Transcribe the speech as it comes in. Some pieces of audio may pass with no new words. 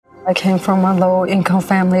I came from a low-income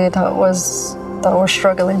family that was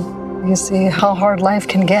struggling. You see how hard life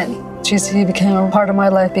can get. GC became a part of my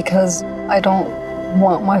life because I don't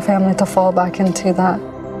want my family to fall back into that.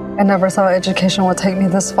 I never thought education would take me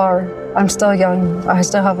this far. I'm still young. I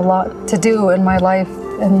still have a lot to do in my life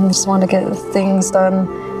and just want to get things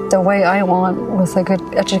done the way I want with a good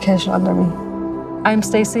education under me. I'm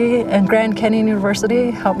Stacy, and Grand Canyon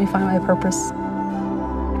University helped me find my purpose.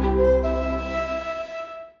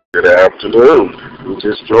 Good afternoon. Who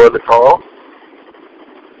just joined the call?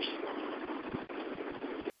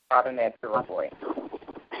 Autonet Purifoy.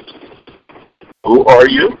 Who are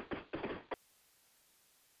you?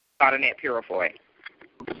 Autonet Purifoy.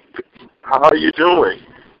 How are you doing?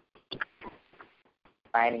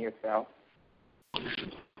 Finding yourself.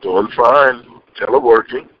 Doing fine.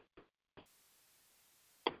 Teleworking.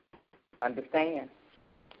 Understand.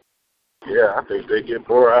 Yeah, I think they get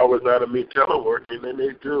more hours out of me teleworking than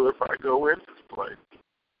they do if I go in this place.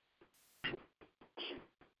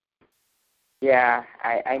 Yeah,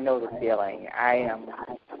 I know the feeling. I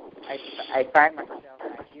find myself,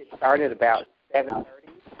 I get started about 7:30.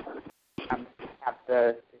 I have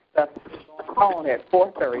the stuff going on at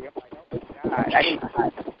 4:30. I'm like, oh my God, I need to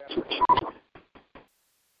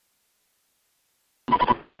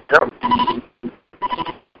Yep.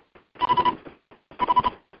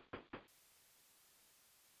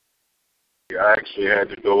 Yeah, I actually had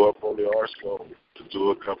to go up on the Arsco to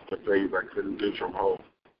do a couple of things I couldn't do from home.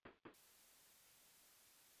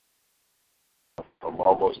 I'm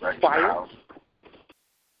almost back to the house.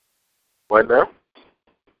 What now?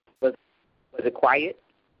 Was it quiet?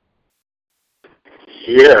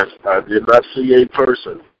 Yes, I did not see a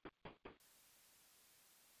person.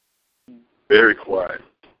 Very quiet.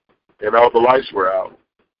 And all the lights were out.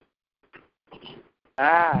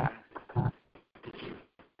 Ah.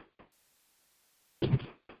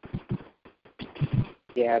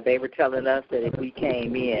 Yeah, they were telling us that if we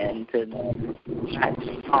came in to not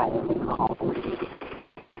stay home.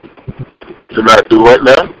 To not do what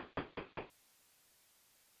now?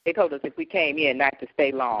 They told us if we came in not to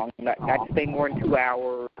stay long, not to stay more than 2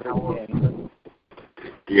 hours. And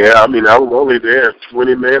Yeah, I mean, I was only there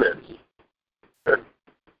 20 minutes.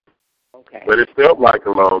 okay. But it felt like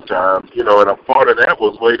a long time, you know, and a part of that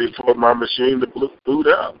was waiting for my machine to boot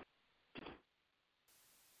up.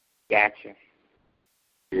 Gotcha.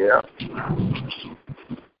 Yeah.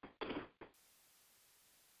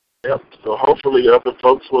 Yep. So hopefully other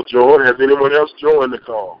folks will join. Has anyone else joined the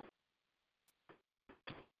call?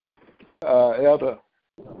 Elder.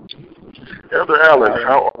 Elder Allen,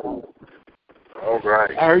 how are you? All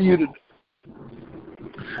right. How are you today?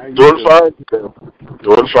 Doing fine today.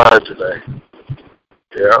 Doing fine today.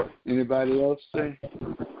 Yeah. Anybody else say?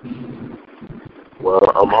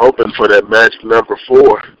 Well, I'm hoping for that magic number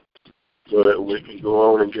 4 so that we can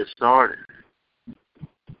go on and get started.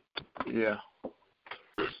 Yeah.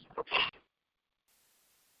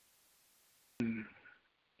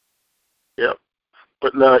 Yep.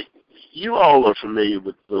 But now, you all are familiar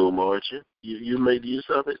with Zoom, aren't you? You made use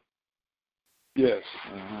of it? Yes.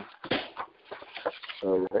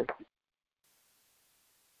 All right.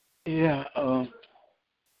 Yeah.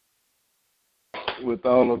 With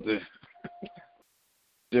all of the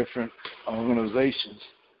different organizations.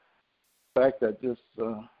 In fact, I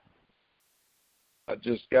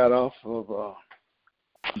just got off of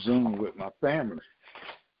Zoom with my family.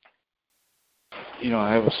 You know,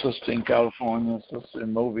 I have a sister in California, a sister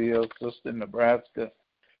in Mobile, a sister in Nebraska,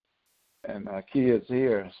 and our kids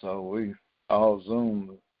here. So we all Zoom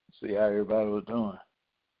to see how everybody was doing.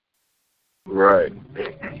 Right.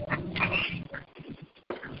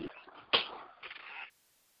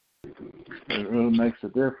 It really makes a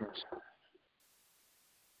difference.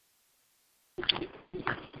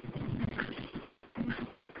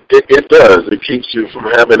 It does. It keeps you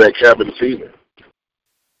from having that cabin fever.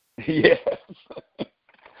 Yes.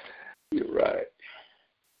 You're right.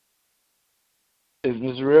 Is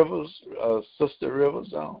Ms. Rivers, Sister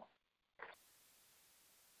Rivers on?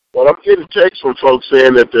 Well, I'm getting texts from folks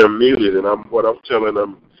saying that they're muted, and what I'm telling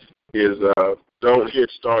them is don't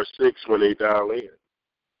hit *6 when they dial in.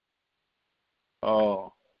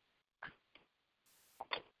 Oh.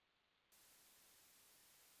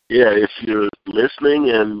 Yeah, if you're listening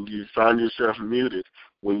and you find yourself muted,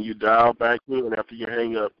 when you dial back in after you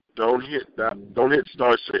hang up, don't hit *6.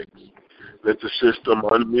 Let the system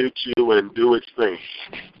unmute you and do its thing.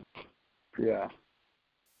 Yeah.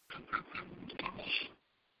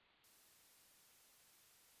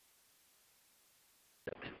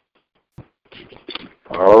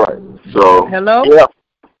 All right. So. Hello? Yeah.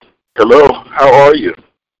 Hello. How are you?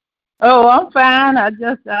 Oh, I'm fine. I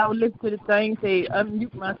was listening to the thing say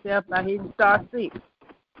unmute myself by hitting star 6.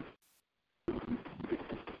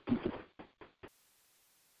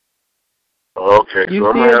 Okay, You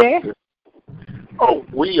so I'm still gonna there? have to. Oh,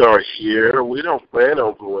 we are here. We don't plan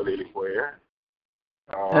on going anywhere.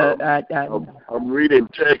 I'm reading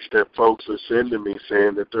text that folks are sending me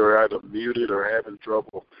saying that they're either muted or having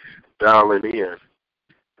trouble dialing in.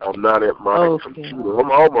 I'm not at my computer.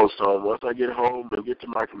 I'm almost home. Once I get home and get to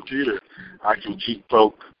my computer, I can keep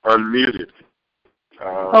folk unmuted.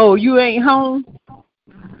 You ain't home?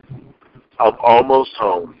 I'm almost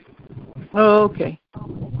home. Oh, okay.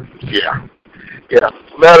 Yeah.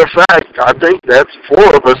 Matter of fact, I think that's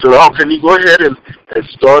 4 of us at all. Can you go ahead and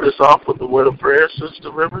start us off with the word of prayer,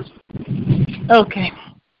 Sister Rivers? Okay.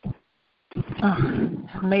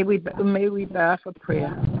 May we bow for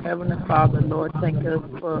prayer. Heavenly Father, Lord, thank us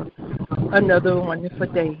for another wonderful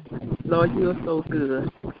day. Lord, you are so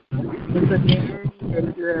good. It's a day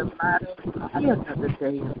that you have allowed us to see another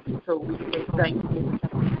day. So we say thank you.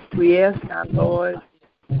 We ask our Lord,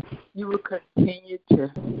 you will continue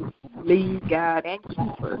to lead, guide, and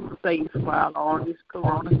keep us safe while all this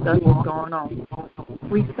corona stuff is going on.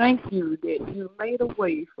 We thank you that you made a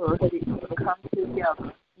way for us to come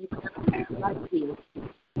together, even in a time like this,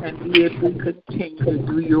 and be able to continue to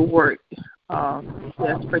do your work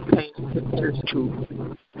that's pertaining to church school.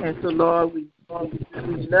 And so, Lord, we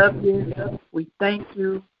love you. We thank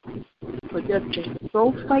you for just being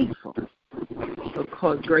so faithful,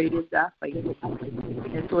 because great is thy faithfulness.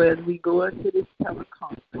 And so as we go into this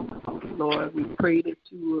teleconference, Lord, we pray that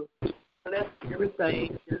you will bless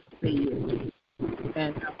everything just said,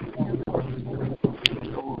 and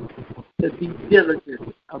to be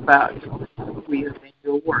diligent about your will and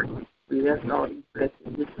your work. We ask all these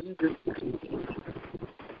blessings in Jesus' name.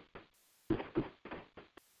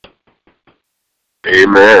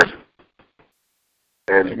 Amen.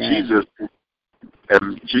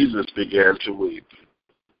 And Jesus began to weep.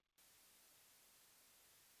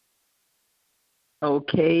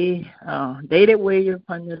 Okay. They that wait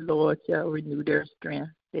upon the Lord shall renew their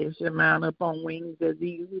strength. They shall mount up on wings as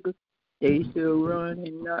eagles. They shall run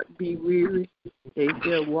and not be weary. They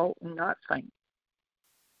shall walk and not faint.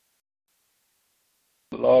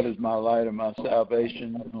 The Lord is my light and my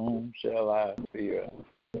salvation. Whom shall I fear?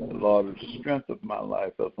 The Lord is the strength of my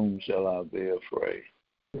life. Of whom shall I be afraid?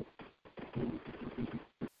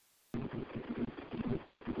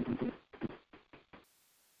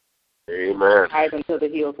 Amen. Hide unto the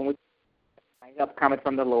hills from which my help cometh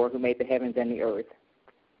from the Lord, who made the heavens and the earth.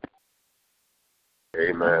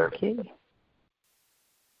 Amen. Okay.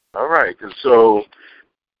 All right. And so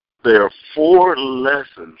there are 4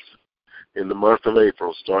 lessons in the month of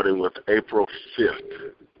April, starting with April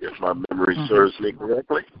 5th, if my memory serves me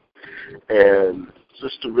correctly. And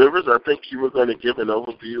Sister Rivers, I think you were going to give an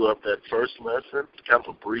overview of that first lesson, kind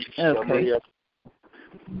of a brief summary of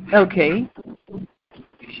it. Okay.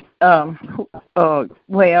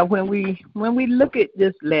 Well, when we look at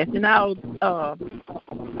this lesson, our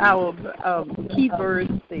key verse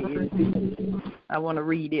says, I want to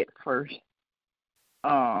read it first.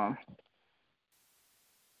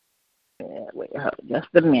 Wait, just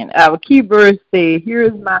a minute. Our key verse says, "Here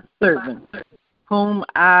is my servant, whom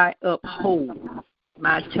I uphold,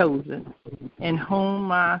 my chosen, in whom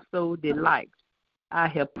my soul delights. I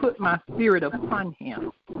have put my spirit upon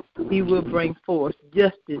him. He will bring forth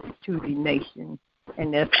justice to the nation."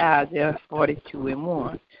 And that's Isaiah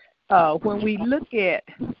 42:1. When we look at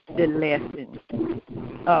the lesson,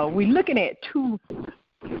 we're looking at 2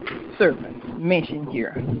 servants mentioned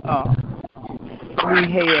here.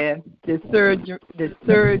 We have the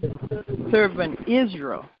third servant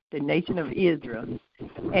Israel, the nation of Israel,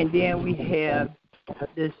 and then we have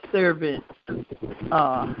the servant,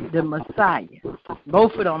 the Messiah.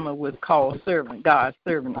 Both of them was called servant, God's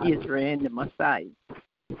servant Israel and the Messiah.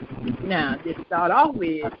 Now, to start off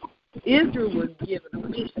with, Israel was given a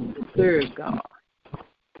mission to serve God.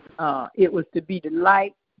 It was to be the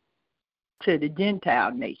light to the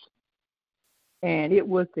Gentile nation, and it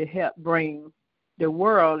was to help bring the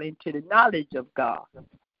world into the knowledge of God.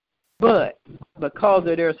 But because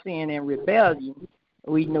of their sin and rebellion,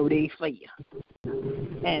 we know they failed.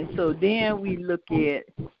 And so then we look at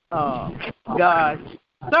God's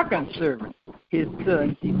second servant, his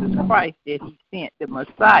son, Jesus Christ, that he sent, the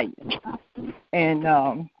Messiah.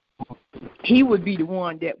 And he would be the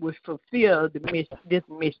one that would fulfill this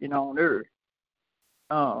mission on earth.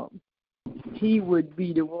 He would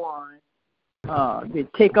be the one to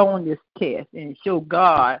take on this test and show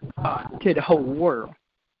God to the whole world.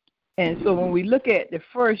 And so when we look at the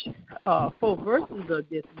first 4 verses of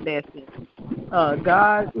this lesson,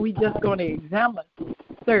 God, we just going to examine the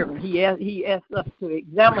servant. He asked us to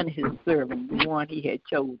examine his servant, the one he had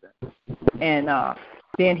chosen. And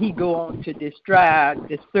then he go on to describe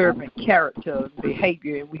the servant character and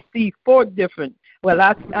behavior. And we see 4 different,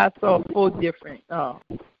 I saw 4 different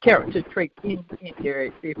character traits in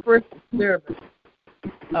there. The first servant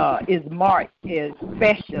is marked as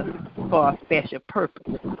special for a special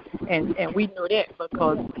purpose. And we know that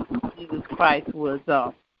because Jesus Christ was,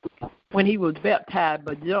 when he was baptized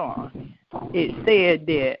by John, it said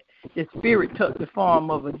that the Spirit took the form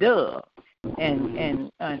of a dove and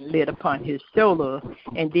lit upon his shoulder,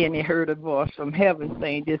 and then he heard a voice from heaven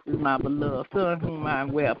saying, "This is my beloved Son, whom I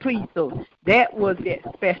am well pleased." So that was that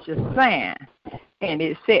special sign, and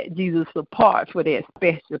it set Jesus apart for that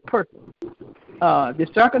special purpose. The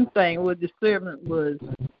second thing was the servant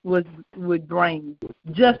would bring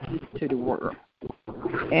justice to the world,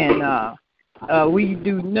 and we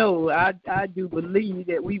do know, I do believe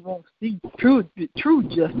that we won't see true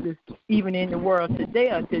justice even in the world today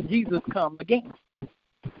until Jesus comes again.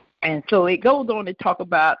 And so it goes on to talk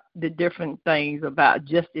about the different things about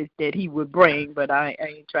justice that he would bring, but I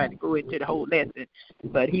ain't trying to go into the whole lesson,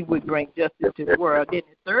 but he would bring justice to the world. Then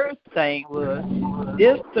the third thing was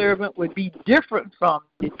this servant would be different from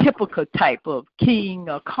the typical type of king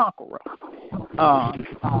or conqueror.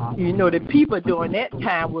 The people during that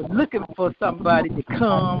time were looking for somebody to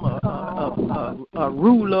come, a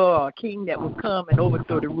ruler or a king that would come and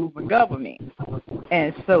overthrow the Roman government.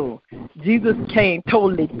 And so Jesus came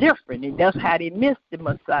totally different, and that's how they missed the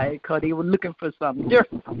Messiah, because they were looking for something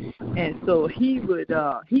different. And so he would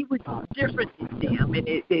do different than them, and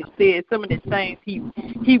it said some of the things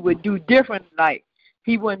he would do different, like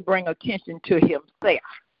he wouldn't bring attention to himself.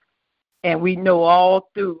 And we know all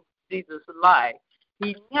through Jesus' life,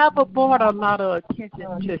 he never brought a lot of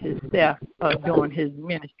attention to himself during his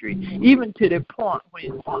ministry, even to the point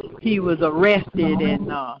when he was arrested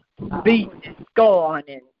and beaten and scorned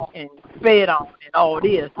and fed on and all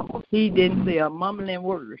this. He didn't say a mumbling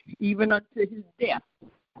word, even unto his death.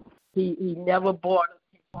 He never brought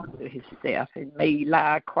attention to himself and made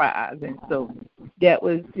loud cries. And so that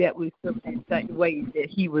was some of the ways that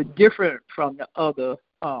he was different from the other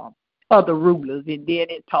rulers. And then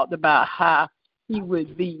it talked about how he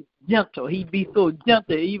would be gentle. He'd be so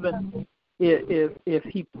gentle, even if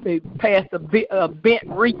he passed a bent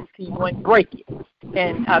reed, he wouldn't break it.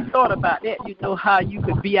 And I thought about that. You know how you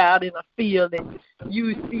could be out in a field and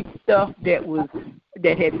you see stuff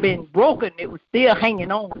that had been broken. It was still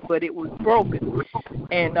hanging on, but it was broken,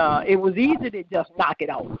 and it was easy to just knock it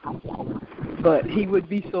off. But he would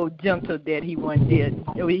be so gentle that he wouldn't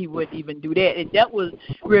even do that. And that was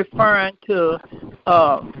referring to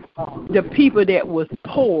the people that was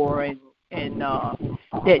poor and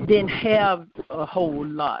that didn't have a whole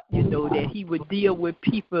lot, that he would deal with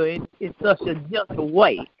people in such a gentle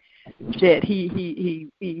way that he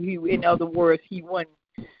in other words, he wouldn't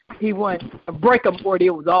break them where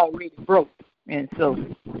they was already broke. And so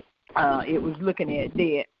it was looking at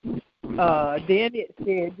that. Then it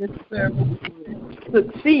said this servant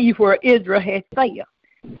would succeed where Israel had failed.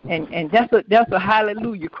 And that's a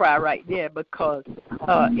hallelujah cry right there, because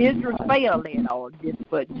Israel failed in all this,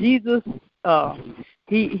 but Jesus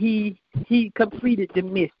he completed the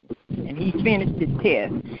mission and he finished the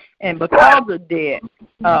test, and because of that,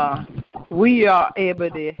 we are able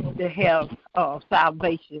to have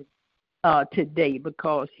salvation today,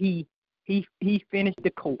 because he finished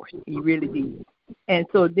the course. He really did. And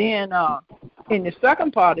so then in the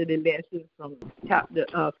second part of the lesson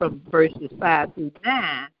from verses 5 through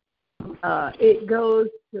 9, it goes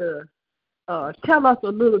to tell us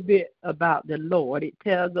a little bit about the Lord. It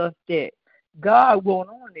tells us that God went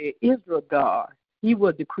on there, Israel God. He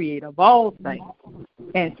was the creator of all things.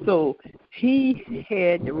 And so he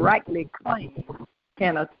had the rightly claim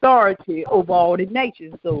and authority over all the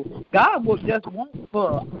nations. So God was just one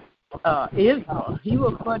for Israel. He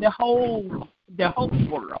was for the whole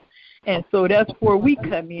world. And so that's where we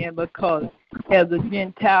come in, because as a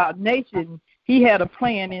Gentile nation, he had a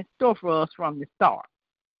plan in store for us from the start.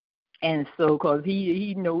 And so, because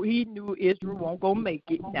he knew Israel won't go make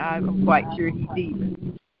it, I'm quite sure he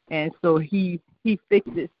did. And so he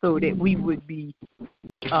fixed it so that we would be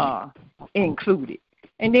included.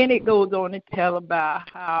 And then it goes on to tell about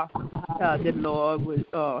how the Lord was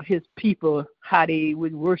his people, how they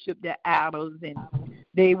would worship the idols, and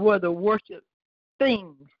they were to worship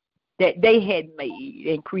things that they had made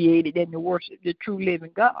and created, and to worship the true living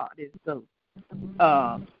God. And so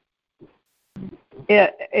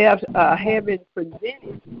having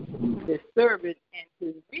presented the servant and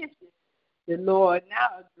his mission, the Lord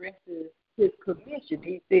now addresses his commission.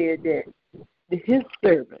 He said that his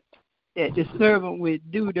servant, that the servant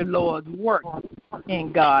would do the Lord's work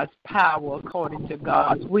in God's power according to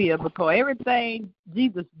God's will, because everything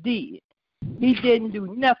Jesus did, he didn't do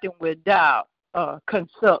nothing without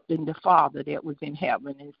consulting the Father that was in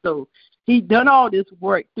heaven. And so he done all this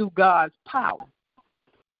work through God's power.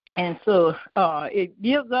 And so it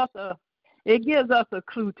gives us a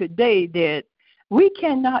clue today that we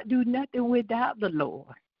cannot do nothing without the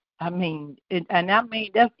Lord. I mean,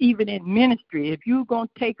 that's even in ministry. If you're going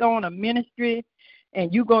to take on a ministry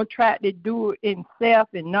and you're going to try to do it in self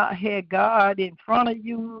and not have God in front of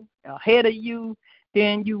you, ahead of you,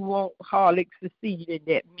 then you won't hardly succeed in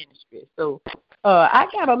that ministry. So I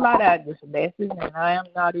got a lot out of this lesson, and I am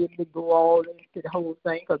not able to go all into the whole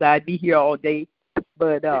thing because I'd be here all day.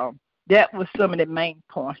 But that was some of the main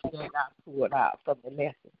points that I pulled out from the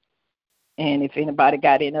lesson. And if anybody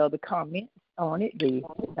got any other comments on it, they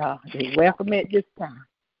welcome at this time.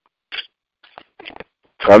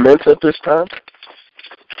 Comments at this time?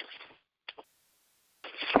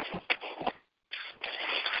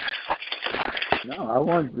 No, I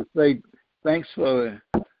wanted to say thanks for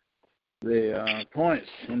the points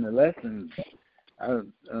in the lesson.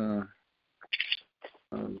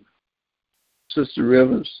 Sister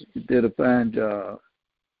Rivers, you did a fine job,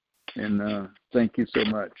 and thank you so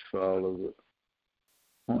much for all of the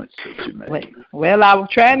points that you made. Well, I was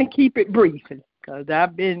trying to keep it brief because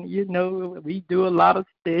I've been, we do a lot of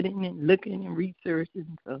studying and looking and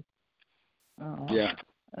researching. So, yeah,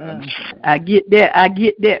 I get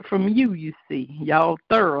that from you. You see, y'all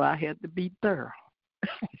thorough. I had to be thorough.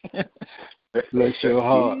 Bless your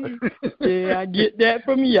heart. Yeah, I get that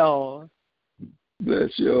from y'all.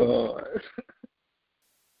 Bless your heart.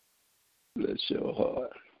 Bless your heart.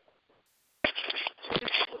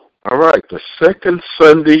 All right, the second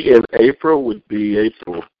Sunday in April would be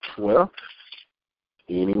April 12th.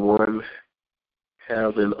 Anyone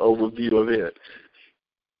have an overview of it?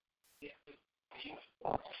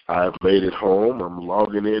 I've made it home. I'm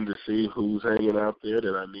logging in to see who's hanging out there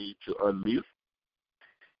that I need to unmute.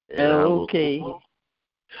 And okay.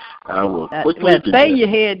 I will quickly do say that. You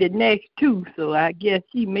had the next two, so I guess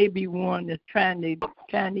she may be one that's trying to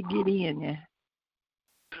get in there.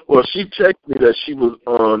 Well, she checked me that she was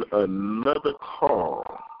on another call.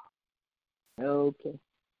 Okay.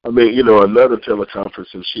 I mean, another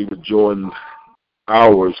teleconference, and she would join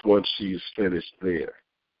ours once she's finished there.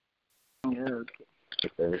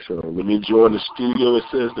 Okay, so let me join the studio. It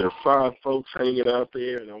says there are 5 folks hanging out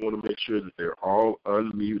there, and I want to make sure that they're all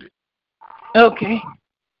unmuted. Okay.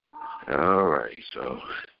 All right, so.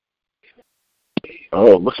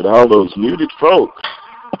 Oh, look at all those muted folks.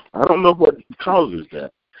 I don't know what causes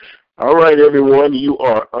that. All right, everyone, you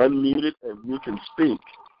are unmuted and you can speak.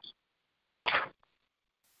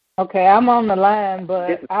 Okay, I'm on the line,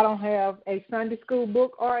 but I don't have a Sunday school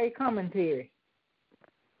book or a commentary.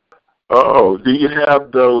 Oh, do you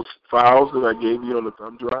have those files that I gave you on the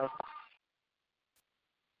thumb drive?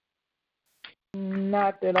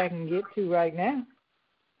 Not that I can get to right now.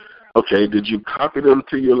 Okay, did you copy them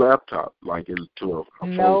to your laptop, like into a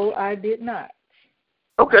phone? No, I did not.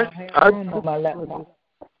 Okay. I have room on my laptop.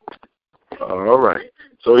 All right.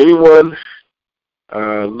 So anyone,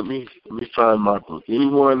 let me find my book.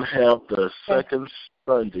 Anyone have the second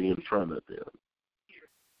Sunday in front of them?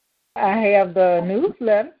 I have the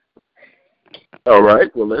newsletter. All right.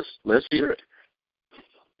 Well, let's hear it.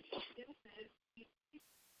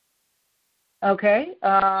 Okay.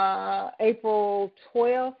 April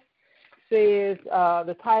 12th says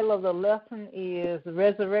the title of the lesson is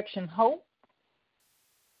Resurrection Hope.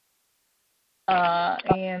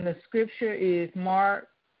 And the scripture is Mark,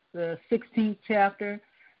 the 16th chapter,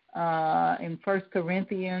 in 1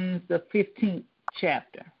 Corinthians, the 15th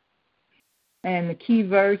chapter. And the key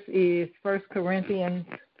verse is 1 Corinthians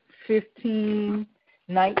 15,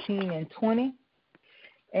 19, and 20.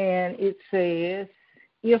 And it says,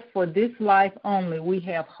 if for this life only we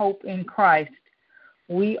have hope in Christ,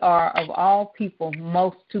 we are of all people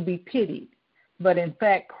most to be pitied. But in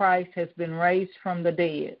fact, Christ has been raised from the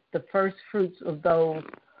dead, the first fruits of those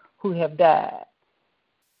who have died.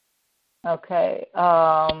 Okay.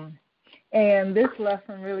 And this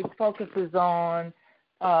lesson really focuses on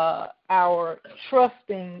our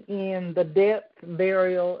trusting in the death,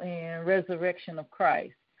 burial, and resurrection of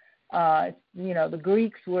Christ. The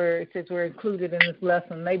Greeks since we're included in this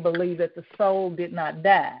lesson, they believe that the soul did not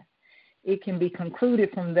die. It can be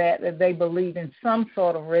concluded from that they believe in some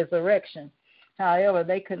sort of resurrection. However,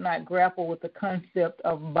 they could not grapple with the concept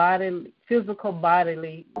of physical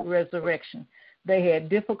bodily resurrection. They had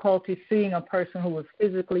difficulty seeing a person who was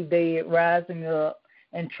physically dead rising up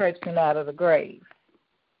and traipsing out of the grave.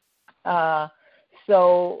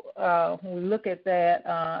 So when we look at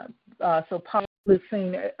that, so Paul is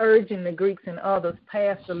seen urging the Greeks and others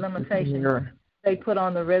past the limitations they put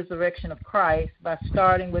on the resurrection of Christ by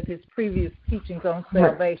starting with his previous teachings on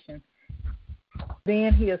salvation.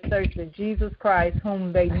 Then he asserts that Jesus Christ,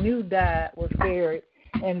 whom they knew died, was buried,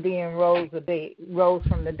 and then rose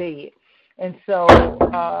from the dead. And so,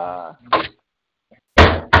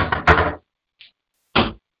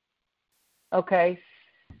 okay,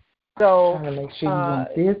 so trying to make sure you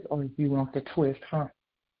want this or if you want the twist, huh?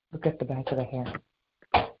 Look at the back of the hair.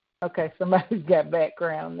 Okay, somebody's got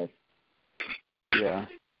background. Yeah.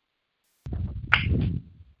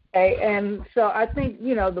 Okay, and so I think,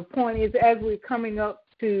 the point is as we're coming up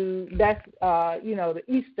to that's, the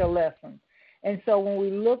Easter lesson. And so when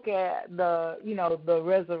we look at the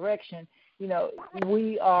resurrection,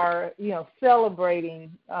 we are,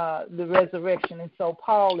 celebrating the resurrection. And so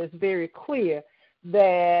Paul is very clear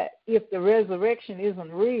that if the resurrection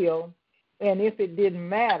isn't real and if it didn't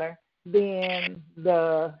matter, then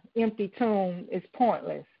the empty tomb is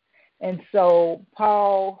pointless. And so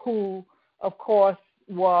Paul, who, of course,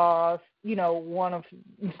 was, one of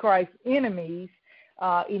Christ's enemies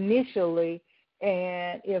initially,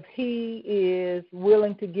 and if he is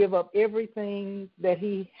willing to give up everything that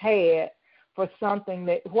he had for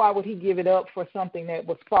something why would he give it up for something that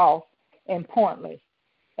was false and pointless?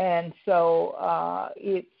 And so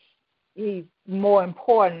it's more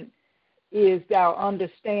important is our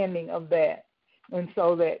understanding of that. And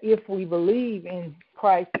so that if we believe in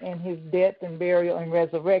Christ and his death and burial and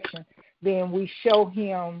resurrection, then we show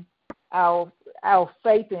him our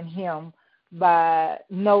faith in him by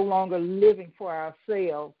no longer living for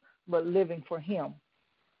ourselves, but living for him.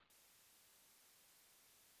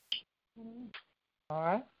 All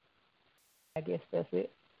right. I guess that's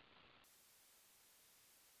it.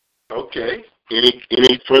 Okay.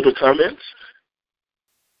 Any further comments?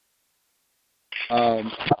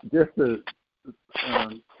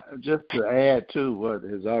 Just to add to what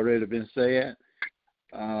has already been said,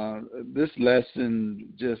 this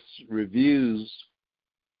lesson just reviews,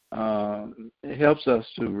 it helps us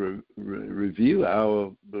to review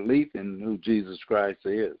our belief in who Jesus Christ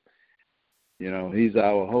is. He's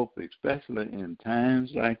our hope, especially in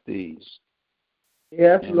times like these.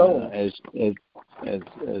 Yes, and, Lord. As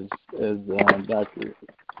Dr.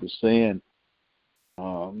 was saying,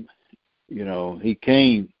 he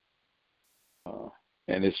came,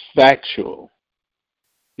 and it's factual.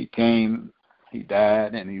 He came, he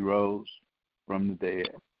died, and he rose from the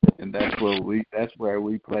dead, and that's where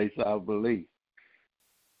we place our belief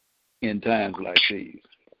in times like these.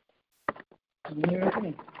 Yeah.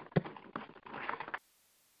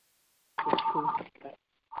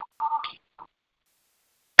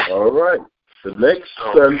 All right. The next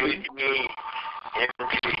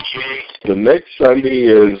Sunday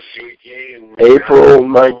is April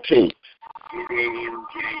 19th.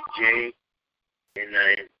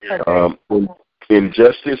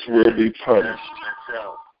 Injustice will be punished.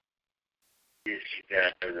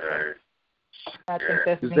 I think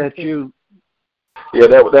that's Is that you? Yeah,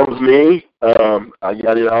 that was me. I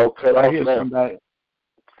got it all cut off now. Somebody.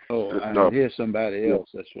 Oh, I hear somebody else.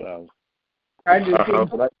 That's what I was. I do too.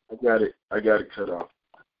 But I got it cut off.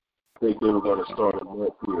 I think they were going to start it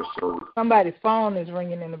up here. So somebody's phone is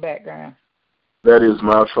ringing in the background. that is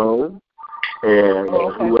my phone, and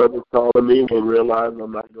whoever's calling me will realize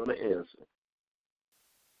I'm not going to answer.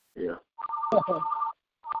 Yeah.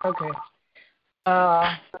 Okay.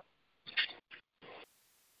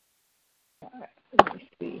 Let me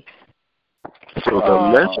see. So the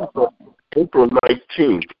lesson for April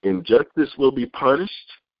 19th, injustice will be punished.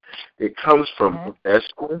 It comes from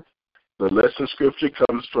Esther. The lesson scripture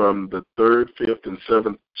comes from the 3rd, 5th, and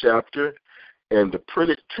 7th chapter. And the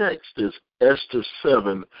printed text is Esther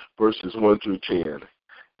 7, verses 1 through 10.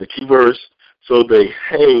 The key verse, so they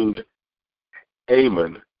hanged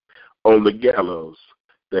Haman on the gallows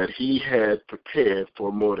that he had prepared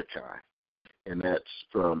for Mordecai. And that's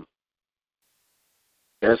from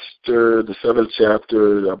Esther, the 7th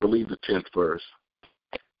chapter, I believe the 10th verse.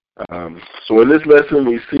 So in this lesson,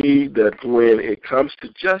 we see that when it comes to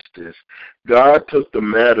justice, God took the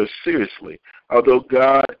matter seriously. Although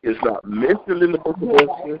God is not mentioned in the book of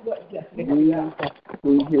Esther,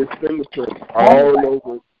 we see his fingerprints all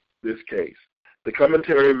over this case. The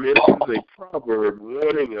commentary mentions a proverb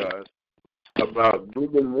warning us about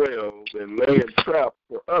digging wells and laying traps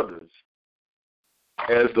for others.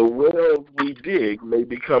 as the wells we dig may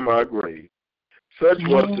become our grave. Such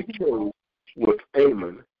was the case with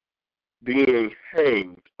Ammon being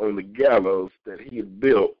hanged on the gallows that he had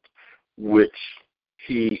built, which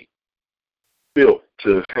he built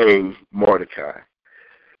to hang Mordecai.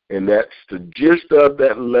 And that's the gist of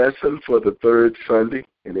that lesson for the third Sunday,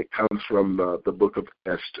 and it comes from the book of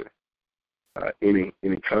Esther. Any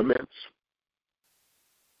comments?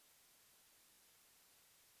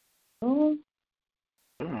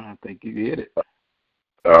 I think you get it.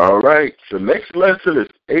 All right. So next lesson is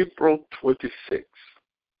April 26th.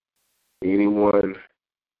 Anyone?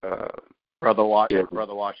 Brother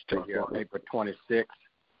Washington here, April 26th.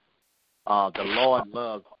 The Lord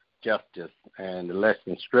loves justice, and the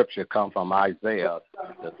lesson scripture comes from Isaiah,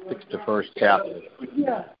 the 61st chapter,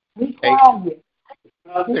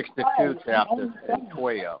 62 chapters, and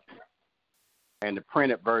 12. And the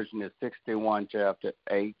printed version is 61 chapter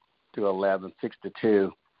 8 to 11,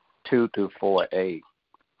 62, 2 to 4a.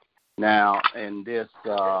 Now, in this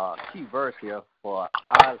key verse here, for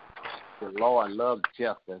I, the Lord loves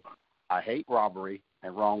justice, I hate robbery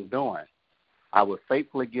and wrongdoing. I will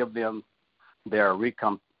faithfully give them their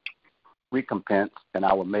recompense, and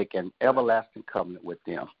I will make an everlasting covenant with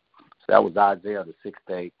them. So that was Isaiah the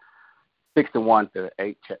 61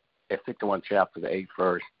 chapter, the 8th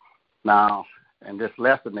verse. Now, in this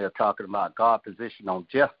lesson, they're talking about God's position on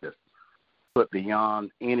justice, put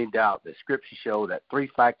beyond any doubt. The scripture show that three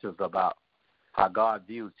factors about how God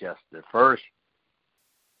views justice. First,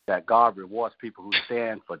 that God rewards people who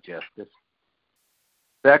stand for justice.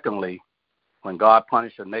 Secondly, when God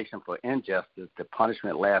punishes a nation for injustice, the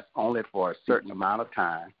punishment lasts only for a certain amount of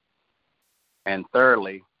time. And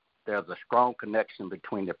thirdly, there's a strong connection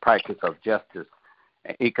between the practice of justice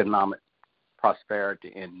and economic prosperity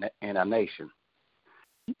in a nation.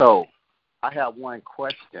 So I have one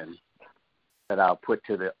question that I'll put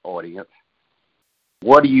to the audience.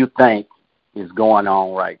 What do you think is going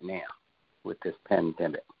on right now with this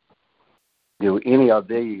pandemic? Do any of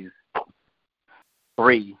these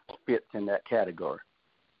three fits in that category?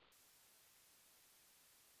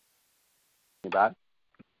 Anybody?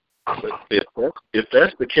 If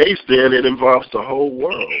that's the case, then it involves the whole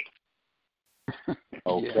world.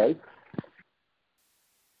 Okay.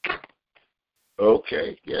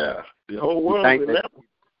 Okay, yeah. The whole world.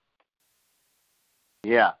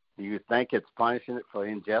 Yeah. Do you think it's punishing it for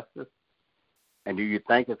injustice? And do you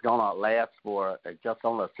think it's going to last for just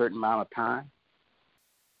only a certain amount of time?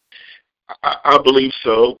 I believe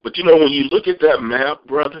so. But, when you look at that map,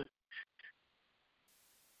 brother,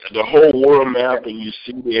 the whole world map, and you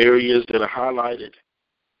see the areas that are highlighted,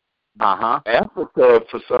 Africa,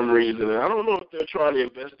 for some reason, and I don't know if they're trying to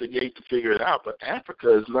investigate to figure it out, but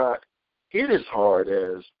Africa is not hit as hard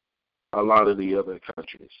as a lot of the other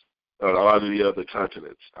countries, a lot of the other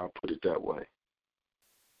continents. I'll put it that way.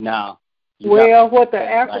 Now, what the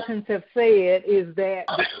Africans have said is that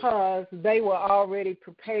because they were already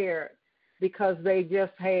prepared, because they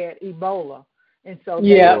just had Ebola, and so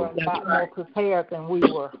they were a lot more prepared than we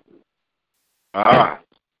were.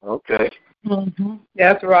 Okay. Mm-hmm.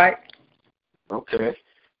 That's right. Okay.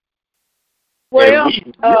 Well,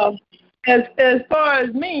 as far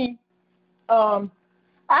as me,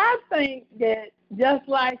 I think that just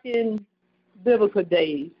like in biblical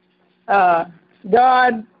days,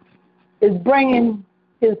 God is bringing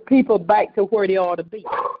his people back to where they ought to be.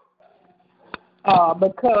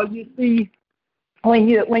 Because you see, when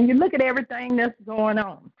you look at everything that's going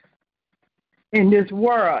on in this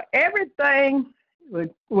world, everything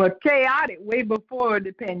was chaotic way before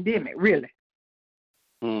the pandemic, really.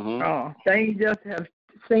 Mm-hmm. Things just have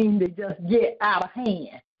seemed to just get out of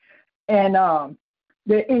hand. And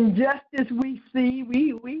the injustice we see,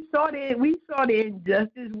 we saw the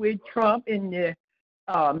injustice with Trump and the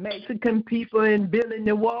Mexican people in building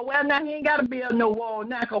the wall. Well, now he ain't got to build no wall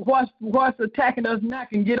now, because what's attacking us now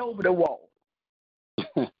can get over the wall.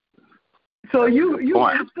 So you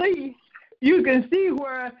can see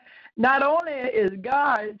where not only is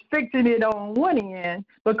God fixing it on one end,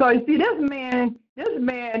 because see this man,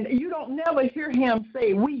 you don't never hear him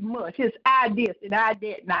say we must. It's I this and I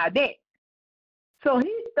that and I that. So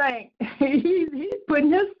he's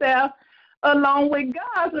putting himself along with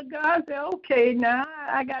God. So God said, okay, now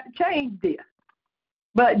I got to change this.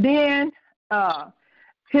 But then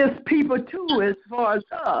his people too, as far as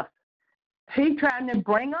us, he's trying to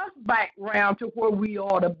bring us back around to where we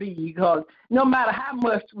ought to be, because no matter how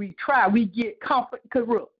much we try, we get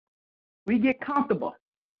corrupt. We get comfortable.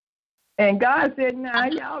 And God said, nah,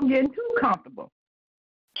 y'all getting too comfortable.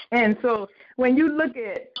 And so when you look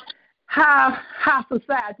at how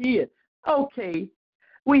society is, okay,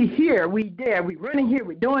 We here, we there, we running here,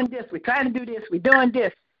 we doing this, we trying to do this, we doing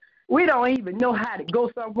this. We don't even know how to go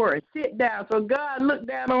somewhere and sit down. So God looked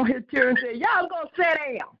down on his children and said, y'all go sit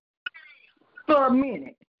down for a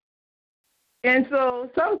minute. And so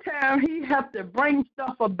sometimes he has to bring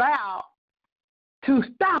stuff about to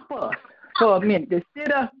stop us for a minute, to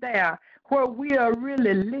sit us down where we are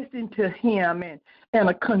really listening to him and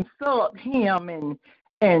consult him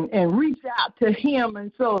and reach out to him.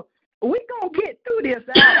 And so we're going to get through this.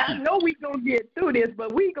 I know we're going to get through this,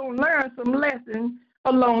 but we're going to learn some lessons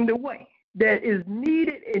along the way that is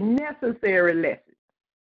needed and necessary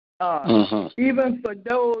lessons. Even for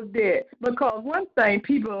those that, because one thing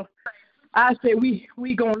people, I say we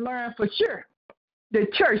going to learn for sure, the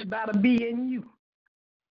church better be in you.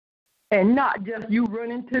 And not just you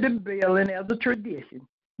running to the building as a tradition.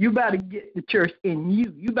 You better get the church in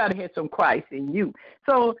you. You better have some Christ in you.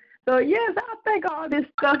 So yes, I think all this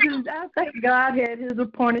stuff is, I think God had his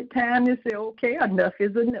appointed time to say, okay, enough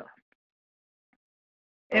is enough.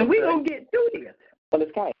 And we're going to get through this. Well,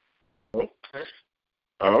 it's kind of, okay.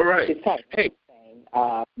 All right. It's kind of interesting.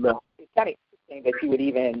 It's kind of interesting that you would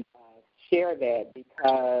even share that,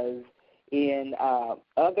 because in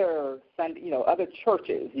other other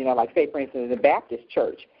churches, like say, for instance, the Baptist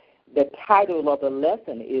church, the title of the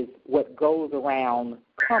lesson is "What Goes Around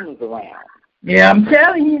Comes Around." Yeah, I'm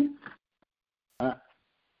telling you.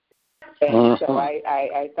 And so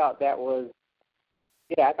I thought that was,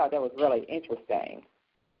 really interesting.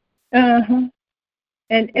 And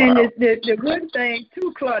the good thing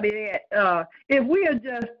too, Claudette, if we'll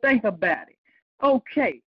just think about it,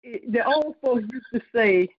 okay. The old folks used to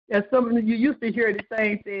say, as some of you used to hear the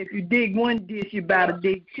saying, say, if you dig one dish, you better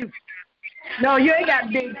dig two. No, you ain't got to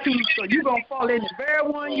dig two, so you're going to fall in the very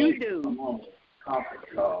one you do.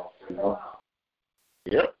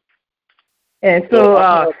 Yep. And so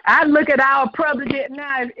I look at our president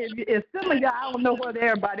now. If some of y'all, I don't know whether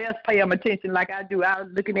everybody else pay them attention like I do. I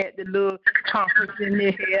was looking at the little conference in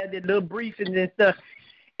their head, the little briefings and stuff.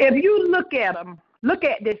 If you look at them, look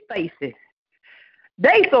at their faces.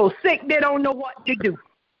 They so sick they don't know what to do.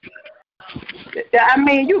 I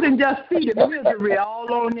mean, you can just see the misery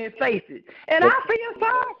all on their faces. And I feel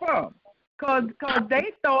sorry for them because they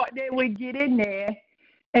thought they would get in there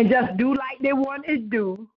and just do like they wanted to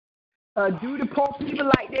do the poor people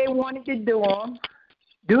like they wanted to do them,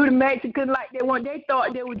 do the Mexicans like they wanted. They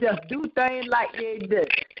thought they would just do things like they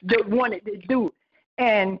wanted to do.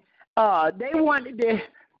 And they wanted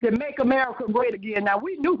to make America great again. Now,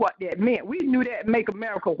 we knew what that meant. We knew that make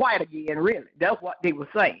America white again, really. That's what they were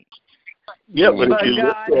saying. Yeah, but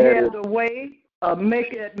God has a way of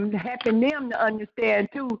helping them to understand,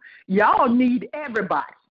 too, y'all need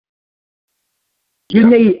everybody. You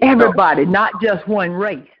need everybody, not just one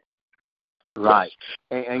race. Right.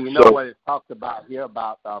 And you know what it talks about here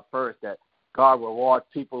about first, that God rewards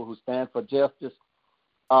people who stand for justice.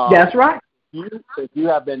 That's right. If you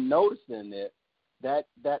have been noticing it, that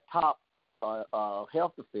top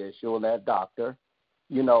health official, that doctor,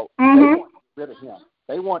 they want to get rid of him.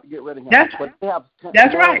 They want to get rid of him. But they have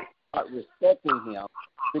right. Respecting him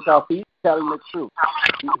because he's telling the truth.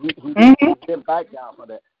 He didn't back down for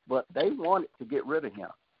that. But they wanted to get rid of him.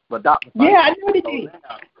 But Dr. I know they did.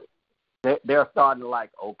 They're starting to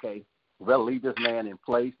like, okay, we'll leave this man in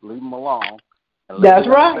place, leave him alone. And That's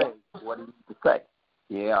right. Say what he needs to say.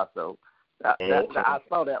 Yeah, so I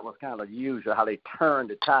thought that was kind of usual how they turned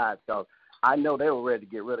the tide, because I know they were ready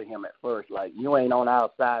to get rid of him at first. Like, you ain't on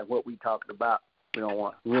our side. What we talked about, we don't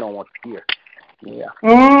want to hear. Yeah.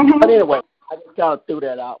 Mm-hmm. But anyway, I just kind of threw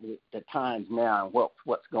that out with the times now and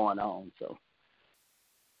what's going on. So.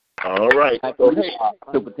 All right.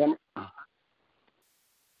 Superintendent.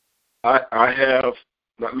 I have,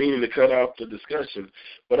 not meaning to cut off the discussion,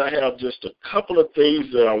 but I have just a couple of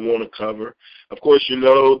things that I want to cover. Of course,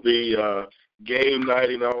 the game night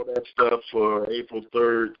and all that stuff for April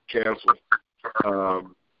 3rd canceled.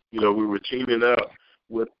 We were teaming up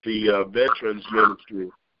with the Veterans Ministry,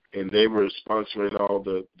 and they were sponsoring all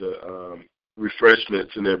the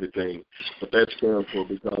refreshments and everything. But that's canceled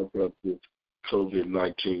because of the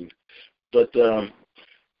COVID-19. But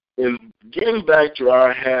in getting back to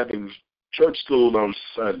our having church school on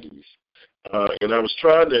Sundays, and I was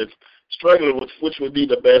struggling with which would be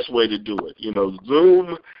the best way to do it.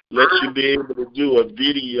 Zoom lets you be able to do a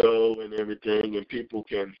video and everything, and people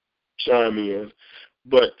can chime in.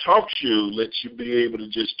 But TalkShoe lets you be able to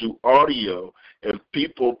just do audio, and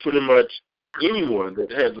people, pretty much anyone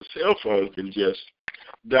that has a cell phone, can just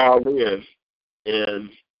dial in and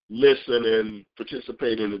listen and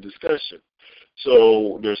participate in the discussion.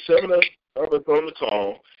 So there's 7 of us on the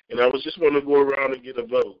call, and I was just want to go around and get a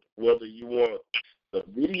vote whether you want the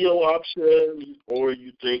video option, or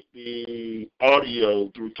you think the audio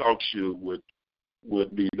through TalkShoe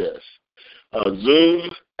would be best? Zoom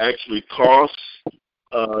actually costs,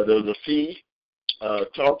 there's a fee.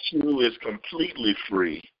 TalkShoe is completely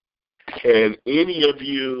free. And any of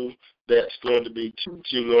you that's going to be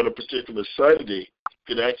teaching on a particular Sunday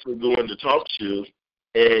can actually go into TalkShoe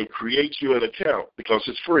and create you an account because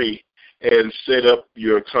it's free and set up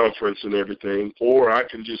your conference and everything. Or I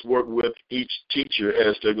can just work with each teacher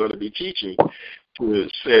as they're going to be teaching to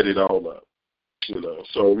set it all up.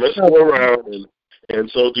 So let's go around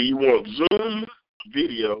and so do you want Zoom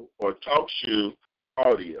video or TalkShoe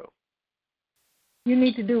audio? You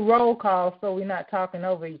need to do roll call so we're not talking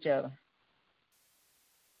over each other.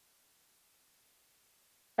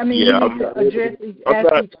 I mean, yeah, you need to address each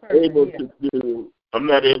person. I'm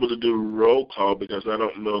not able to do roll call because I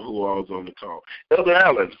don't know who all's on the call. Elder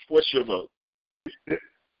Allen, what's your vote?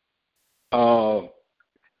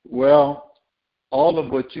 Well, all of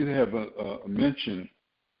what you have mentioned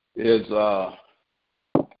is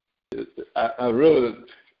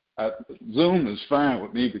Zoom is fine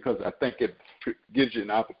with me because I think it gives you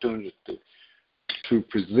an opportunity to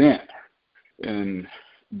present, and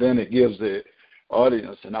then it gives the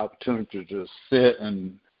audience an opportunity to sit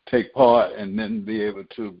and take part and then be able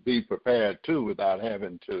to be prepared too without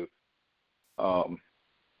having to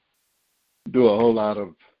do a whole lot of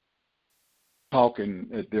talking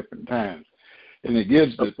at different times. And it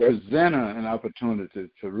gives the presenter an opportunity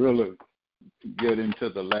to really get into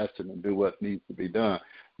the lesson and do what needs to be done.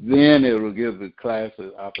 Then it will give the class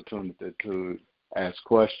an opportunity to ask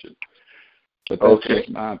questions. But that's just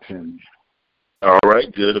my opinion. All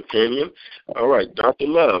right, good opinion. All right, Dr.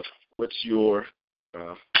 Love, what's your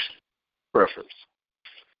preference?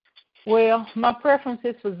 Well, my preference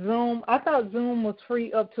is for Zoom. I thought Zoom was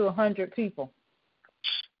free up to 100 people.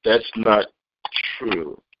 That's not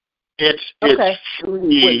true. It's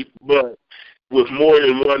free, but with more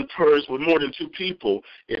than one person, with more than two people,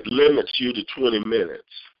 it limits you to 20 minutes.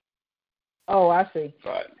 Oh, I see.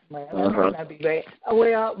 Right. Well, that might not be bad.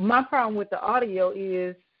 Well, my problem with the audio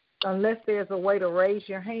is unless there's a way to raise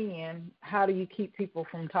your hand, how do you keep people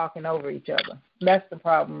from talking over each other? That's the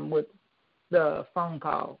problem with the phone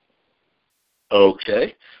call.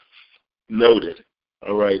 Okay. Noted.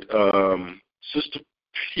 All right. Sister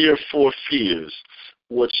Peer for Fears,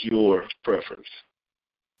 what's your preference?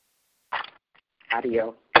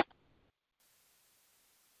 Audio.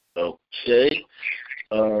 Okay.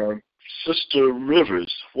 Sister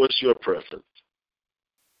Rivers, what's your preference?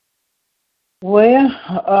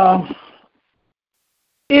 Well,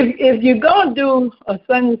 if you're going to do a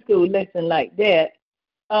Sunday school lesson like that,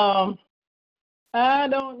 I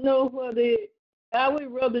don't know whether I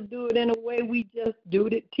would rather do it in a way we just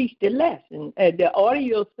teach the lesson. The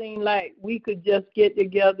audio seemed like we could just get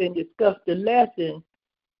together and discuss the lesson.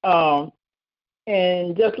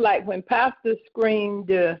 And just like when pastors scream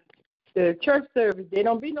the church service, there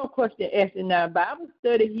don't be no question asking. Now, Bible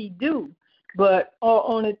study he do, but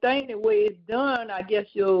on the thing, the way it's done, I guess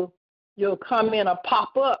your comment will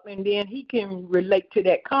pop up, and then he can relate to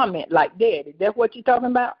that comment like that. Is that what you're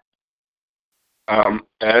talking about? I'm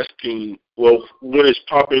asking, well, when it's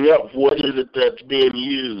popping up, what is it that's being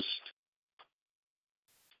used?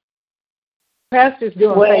 Pastor's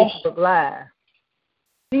doing Facebook Live.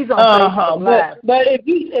 He's on Facebook Live. But if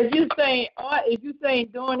you're saying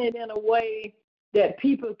doing it in a way that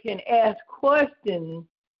people can ask questions,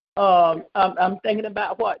 I'm thinking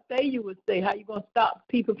about what you would say. How you gonna stop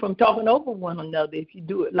people from talking over one another if you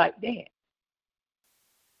do it like that?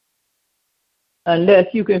 Unless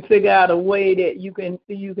you can figure out a way that you can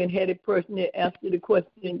have the person that answer the question.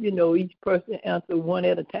 Each person answer one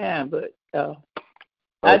at a time. But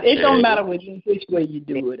it don't matter which way you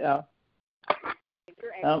do it.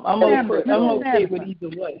 I'm okay with either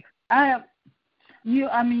way. You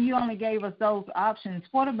only gave us those options.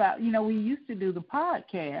 What about, we used to do the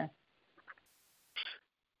podcast.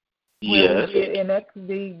 Yes. And that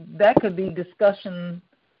could be discussion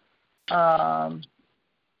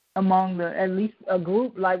among at least a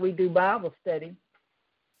group like we do Bible study.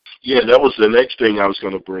 Yeah, that was the next thing I was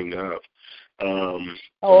going to bring up.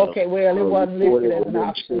 Okay. Well, it wasn't listed as an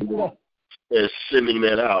option. As sending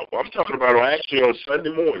that out. Well, I'm talking about actually on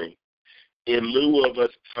Sunday morning, in lieu of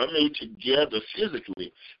us coming together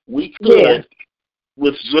physically, we could,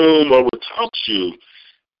 with Zoom or with TalkShoe,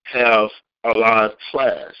 have a live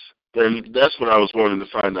class. And that's what I was wanting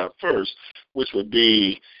to find out first, which would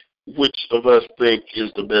be which of us think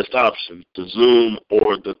is the best option, the Zoom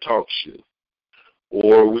or the TalkShoe.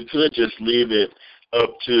 Or we could just leave it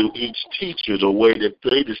up to each teacher the way that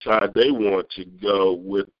they decide they want to go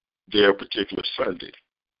with their particular Sunday.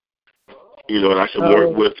 And I can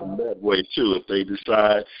work with them that way too. If they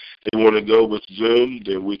decide they want to go with Zoom,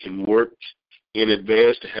 then we can work in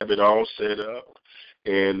advance to have it all set up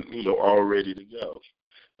and, all ready to go.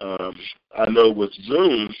 I know with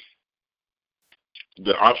Zoom,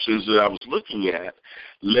 the options that I was looking at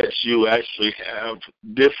lets you actually have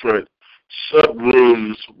different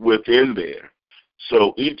sub-rooms within there.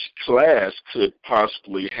 So each class could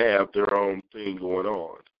possibly have their own thing going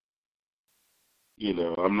on.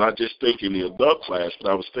 I'm not just thinking the adult class,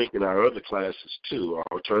 but I was thinking our other classes too, our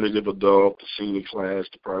alternative adult, the senior class,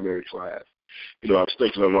 the primary class. I was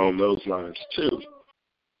thinking along those lines too.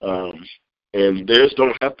 And theirs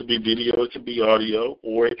don't have to be video. It could be audio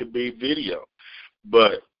or it could be video.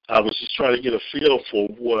 But I was just trying to get a feel for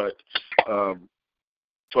what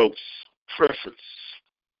folks' preference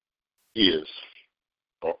is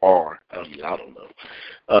or are. I don't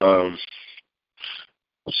know.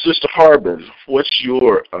 Sister Harbin, what's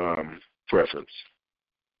your preference?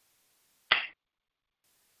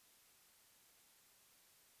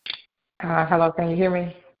 Hello, can you hear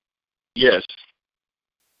me? Yes.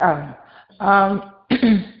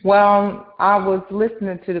 Well, I was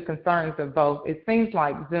listening to the concerns of both. It seems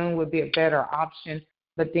like Zoom would be a better option,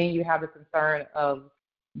 but then you have the concern of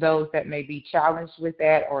those that may be challenged with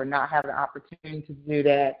that or not have an opportunity to do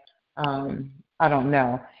that. I don't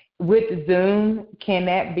know. With Zoom, can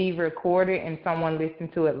that be recorded and someone listen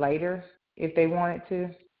to it later if they wanted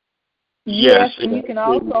to? Yes, and you can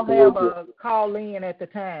also have a call in at the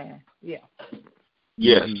time. Yeah.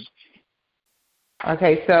 Yes.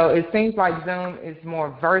 Okay, so it seems like Zoom is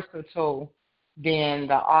more versatile than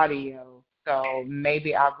the audio. So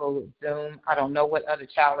maybe I'll go with Zoom. I don't know what other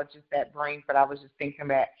challenges that brings, but I was just thinking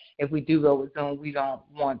that if we do go with Zoom, we don't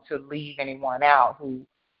want to leave anyone out who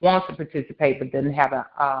wants to participate but doesn't have an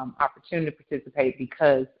opportunity to participate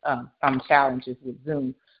because of some challenges with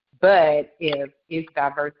Zoom. But if it's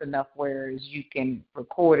diverse enough where you can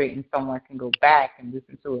record it and someone can go back and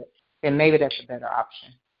listen to it, then maybe that's a better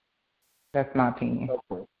option. That's my opinion.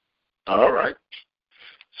 Okay. All right.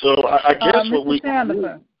 So I guess what we can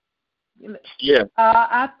do. Yeah.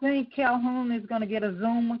 I think Calhoun is going to get a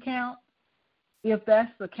Zoom account. If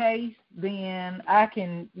that's the case, then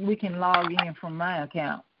we can log in from my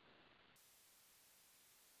account.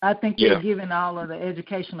 I think they're giving all of the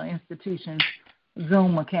educational institutions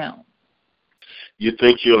Zoom accounts. You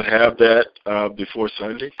think you'll have that before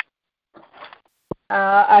Sunday?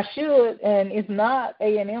 I should, and if not,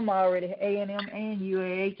 A&M and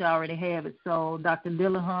UAH already have it. So Dr.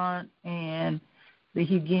 Dillahunt and the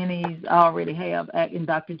Huguenis already have, and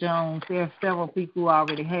Dr. Jones, there are several people who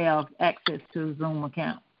already have access to Zoom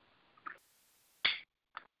account.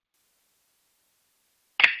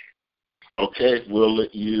 Okay, we'll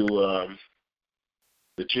let you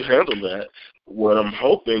handle that. What I'm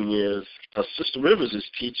hoping is Sister Rivers is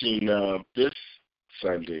teaching this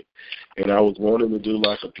Sunday, and I was wanting to do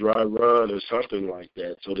like a dry run or something like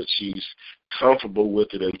that so that she's comfortable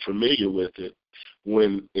with it and familiar with it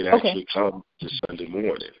when it actually comes to Sunday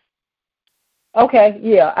morning. Okay,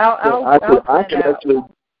 yeah, I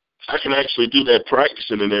can actually do that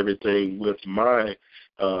practicing and everything with my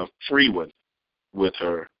free one with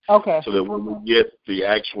her. Okay. So that when we get the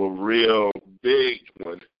actual real big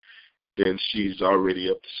one, then she's already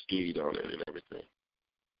up to speed on it and everything.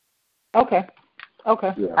 Okay.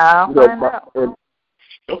 Okay. Yeah. I'll find out.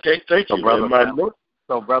 Okay, thank you. Brother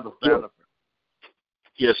Sanders.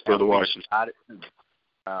 Yes, Brother Washington.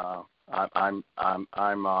 I'm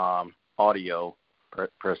audio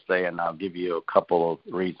per se, and I'll give you a couple of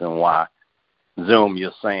reasons why. Zoom,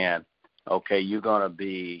 you're saying, okay, you're going to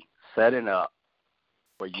be setting up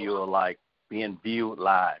where you're like being viewed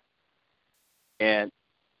live. And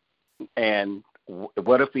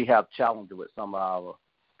what if we have challenges with some of our,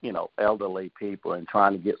 elderly people and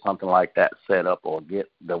trying to get something like that set up or get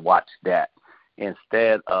to watch that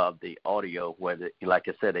instead of the audio where, like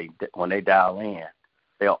I said, when they dial in,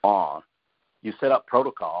 they're on. You set up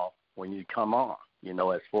protocol when you come on,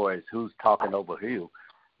 as far as who's talking over who.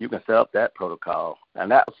 You can set up that protocol. And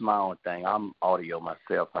that was my own thing. I'm audio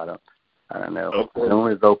myself. I don't know. Okay. Zoom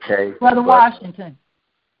is okay. Brother Washington,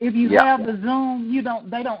 if you have the Zoom,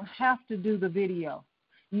 they don't have to do the video.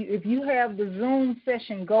 If you have the Zoom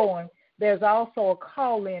session going, there's also a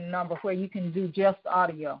call-in number where you can do just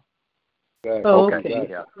audio. Okay.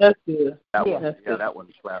 Yeah. That's good. That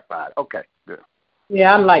one's clarified. Okay, good.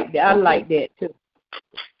 Yeah, I like that. I like that too.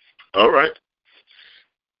 All right.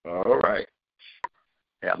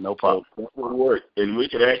 Yeah, no problem. So that will work. And we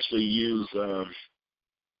can actually use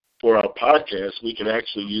for our podcast, we can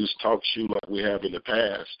actually use TalkShoe like we have in the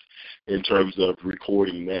past in terms of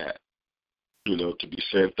recording that, to be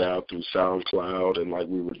sent out through SoundCloud and like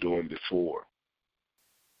we were doing before.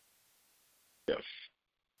 Yes.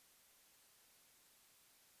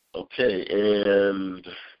 Okay,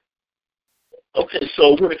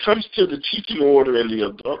 so when it comes to the teaching order in the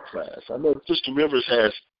adult class, I know Sister Rivers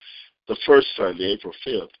has the first Sunday, April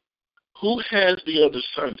 5th. Who has the other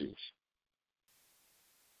Sundays?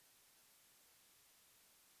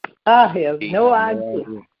 I have no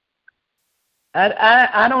idea.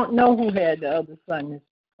 I don't know who had the other Sundays.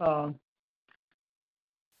 Elder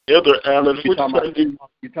Allen, you talking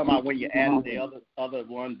about when you add the other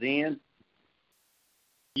ones in?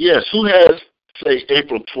 Yes, who has, say,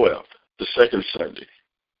 April 12th, the second Sunday?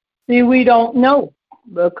 See, we don't know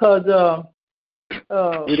because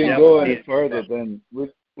we didn't go any further than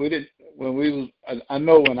we did when we was. I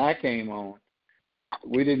know when I came on,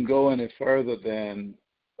 we didn't go any further than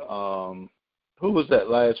who was that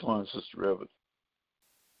last one, Sister Rivers?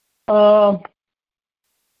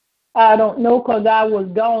 I don't know because I was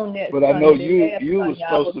gone that but Sunday. I know you were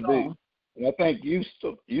supposed to gone. be. I think you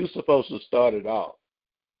supposed to start it out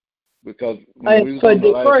because when we was for on the the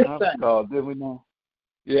last first conference Sunday. call, did we know?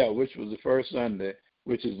 Yeah, which was the first Sunday,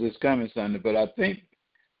 which is this coming Sunday. But I think,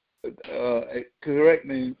 correct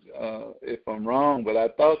me if I'm wrong, but I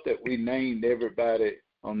thought that we named everybody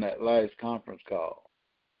on that last conference call.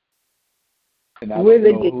 And I don't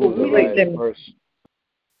know who was the last person.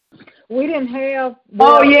 We didn't have.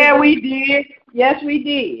 Oh yeah, we did. Yes, we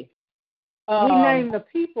did. We named the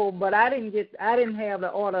people, but I didn't have the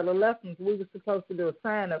order of the lessons. We were supposed to do a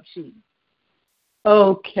sign-up sheet.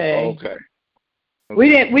 Okay. We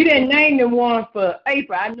didn't name the one for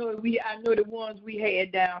April. I know the ones we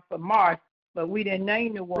had down for March, but we didn't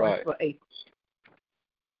name the ones for April.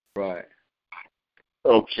 Right.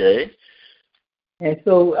 Okay. And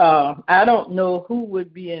so I don't know who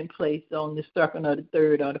would be in place on the second or the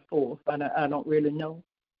third or the fourth. I don't really know.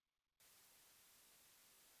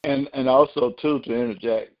 And also too, to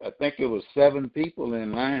interject, I think it was 7 people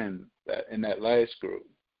in line in that last group.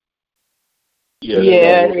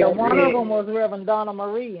 Yeah. One of them was Reverend Donna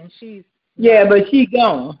Marie, and she's. Yeah, but she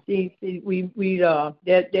gone. We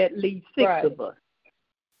that leaves 6 of us.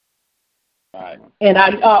 Right. And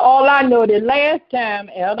all I know, the last time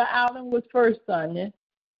Elder Allen was first Sunday,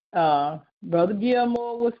 Brother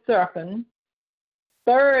Gilmore was second.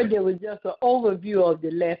 Third, there was just an overview of the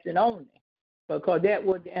lesson only, because that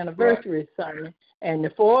was the anniversary Sunday. And the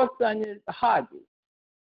fourth Sunday is the Hodges.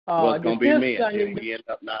 Well, it's going to be me, Sunday, and we end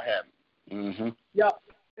up not having. Mm-hmm.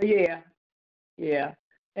 Yeah.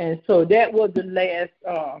 And so that was the last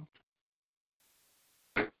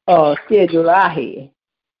schedule I had.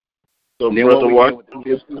 So, Brother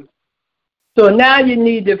Watson. So now we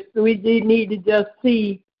need to just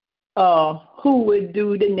see who would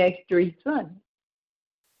do the next 3 Sundays.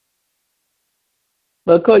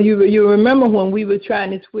 Because you remember when we were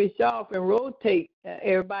trying to switch off and rotate,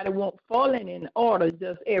 everybody won't fall in order.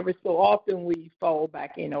 Just every so often we fall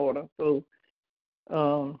back in order. So,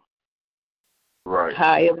 right.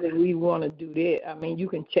 However we want to do that, I mean, you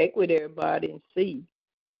can check with everybody and see.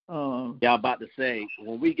 Yeah, I'm about to say,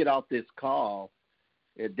 when we get off this call,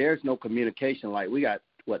 there's no communication. Like, we got,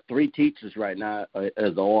 3 teachers right now, are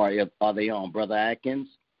they on? Brother Atkins,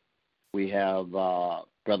 we have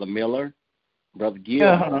Brother Miller, Brother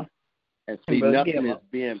Gilmore, and see, nothing is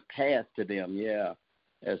being passed to them,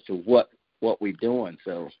 as to what we're doing.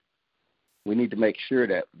 So we need to make sure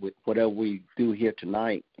that whatever we do here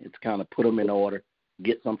tonight, it's kind of put them in order,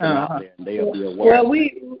 get something out there, and they'll be aware.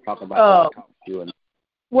 Well, talk about doing.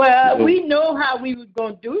 Well, we know how we was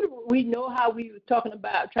going to do it. We know how we were talking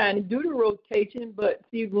about trying to do the rotation, but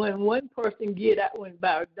see, when one person when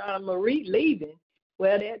about Donna Marie leaving,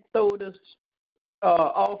 well, that throwed us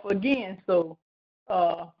off again. So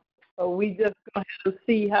we just going to have to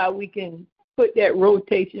see how we can put that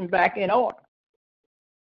rotation back in order.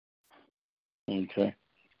 Okay.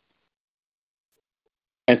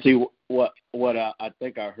 And see, what I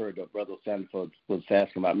think I heard that Brother Sanford was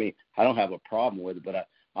asking about me. I don't have a problem with it, but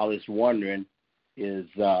I was wondering is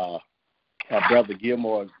Brother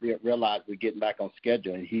Gilmore realized we're getting back on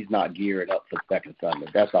schedule and he's not geared up for second Sunday.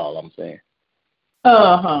 That's all I'm saying.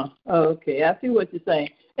 Okay, I see what you're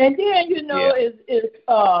saying. And then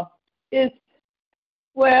it's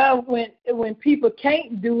when people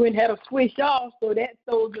can't do and have to switch off, so that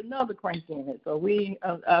throws another crank in it. So we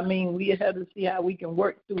have to see how we can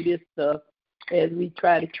work through this stuff as we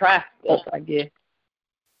try stuff, I guess.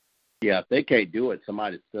 Yeah, if they can't do it,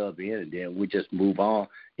 somebody sub in, and then we just move on.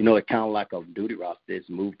 It's kind of like a duty roster. Just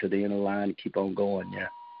move to the end of the line and keep on going, yeah.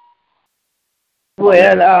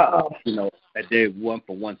 Well, That they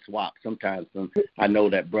 1-for-1 swap. Sometimes I know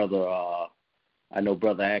that brother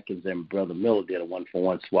Atkins and Brother Miller did a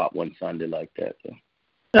 1-for-1 swap one Sunday like that.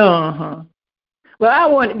 Well, I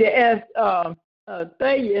wanted to ask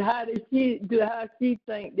Thalia, how she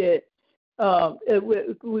think that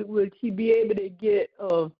would she be able to get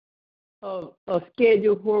a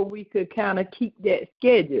schedule where we could kind of keep that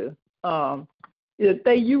schedule?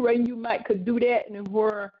 You might could do that, and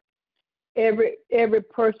where every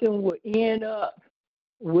person would end up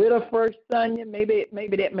with a first Sunday. Maybe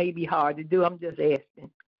that may be hard to do. I'm just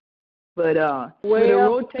asking. But we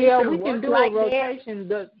can do a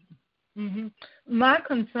rotation. My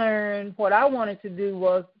concern, what I wanted to do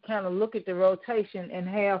was kind of look at the rotation and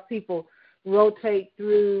have people rotate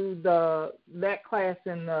through that class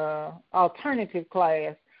and the alternative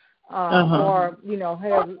class, or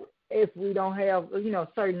have, if we don't have a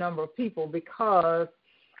certain number of people, because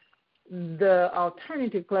the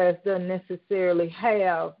alternative class doesn't necessarily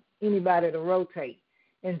have anybody to rotate,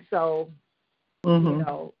 and so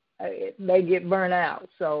they get burnt out.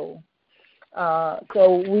 So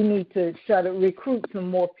we need to try to recruit some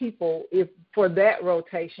more people for that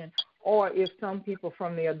rotation, or if some people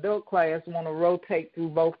from the adult class want to rotate through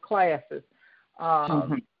both classes.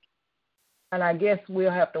 And I guess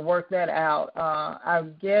we'll have to work that out. I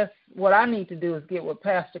guess what I need to do is get with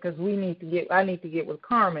Pastor, because I need to get with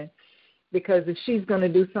Carmen, because if she's going to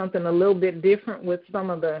do something a little bit different with some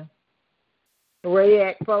of the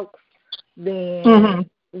RAAC folks, then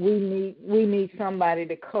we need somebody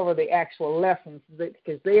to cover the actual lessons,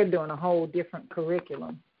 because they're doing a whole different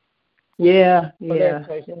curriculum. Yeah, that's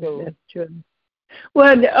true.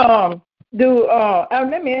 Well,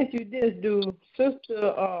 let me ask you this: do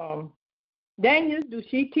Sister Daniels, do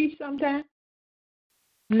she teach sometimes?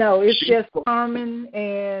 No, it's just Carmen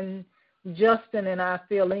and Justin and I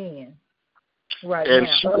fill in right now.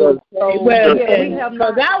 Because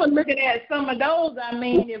I was looking at some of those. I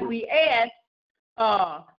mean, if we ask,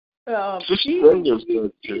 she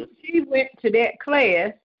went to that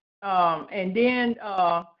class, and then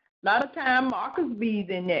a lot of time Marcus B's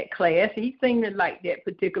in that class. He seemed to like that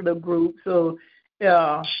particular group. So,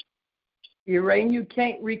 you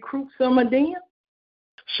can't recruit some of them?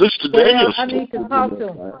 Sister Daniels. I need to talk to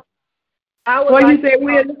them.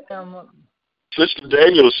 Sister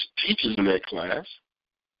Daniels teaches in that class.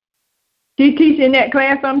 She teaches in that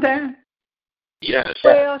class sometimes? Yes.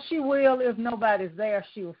 Well, she will. If nobody's there,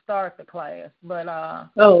 she will start the class. But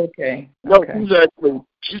okay. No,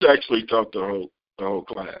 she's actually taught the whole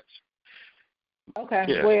class. Okay.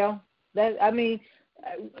 Yeah. Well,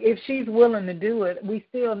 if she's willing to do it, we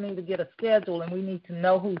still need to get a schedule, and we need to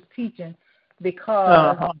know who's teaching,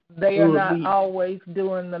 because they are not always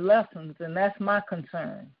doing the lessons, and that's my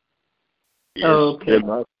concern. Yes. Okay. I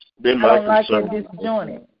don't like it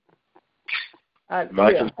disjointed.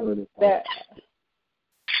 My concern is that.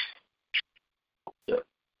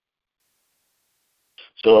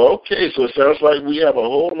 So it sounds like we have a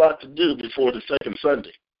whole lot to do before the second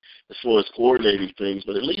Sunday as far as coordinating things,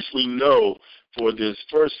 but at least we know for this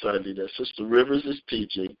first Sunday that Sister Rivers is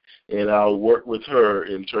teaching, and I'll work with her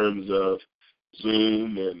in terms of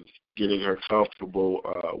Zoom and getting her comfortable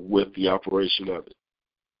with the operation of it.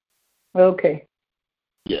 Okay.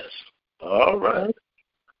 Yes. All right.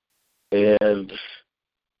 And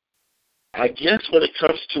I guess when it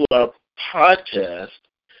comes to our podcast,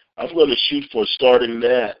 I'm going to shoot for starting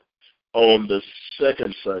that on the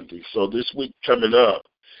second Sunday. So this week coming up,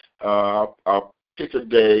 I'll pick a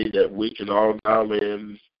day that we can all dial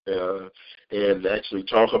in and actually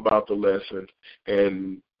talk about the lesson.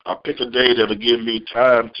 And I'll pick a day that'll give me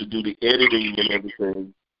time to do the editing and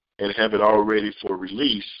everything and have it all ready for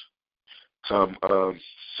release come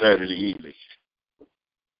Saturday evening.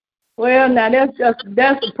 Well, now that's a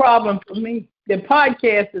problem for me. The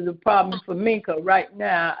podcast is a problem for me because right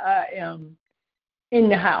now I am in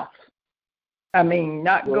the house. I mean,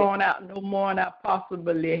 not going out no more than I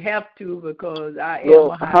possibly have to because I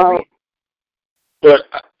am a high risk. But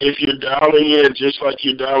if you're dialing in just like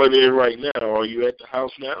you're dialing in right now, are you at the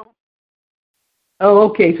house now? Oh,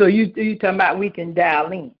 okay. So you talking about we can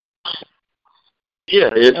dial in?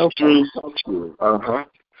 Yeah, it's through TalkShoe.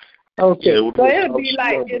 Okay. Yeah, so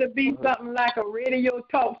it'll be something like a radio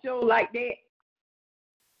talk show like that.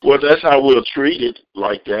 Well, that's how we'll treat it,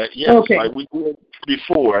 like that. Yes, like we did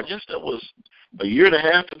before. I guess that was a year and a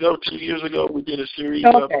half ago, 2 years ago. We did a series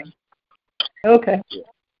of it. Okay. Yeah.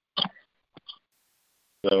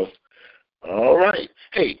 So, all right.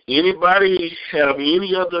 Hey, anybody have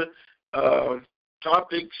any other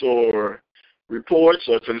topics or reports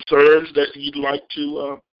or concerns that you'd like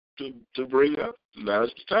to bring up?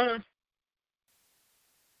 Now's the time.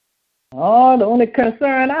 Oh, the only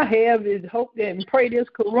concern I have is hope that and pray this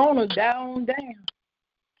corona down.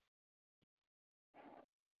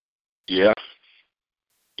 Yeah.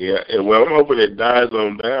 Yeah, and well, I'm hoping it dies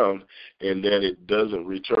on down and that it doesn't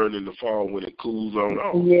return in the fall when it cools on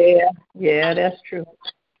off. Yeah, that's true.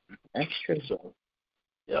 That's true. So,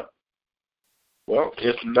 yeah. Well,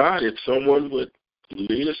 if not, if someone would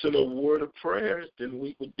lead us in a word of prayer, then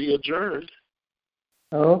we would be adjourned.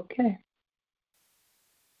 Okay.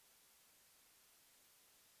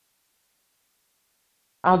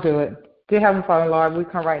 I'll do it. Dear Heavenly Father, Lord, we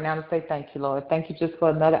come right now to say thank you, Lord. Thank you just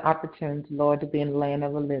for another opportunity, Lord, to be in the land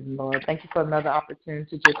of the living, Lord. Thank you for another opportunity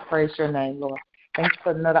to just praise your name, Lord. Thank you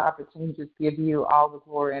for another opportunity to just give you all the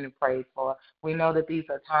glory and the praise, Lord. We know that these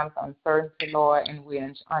are times of uncertainty, Lord, and we're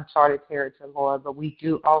in uncharted territory, Lord, but we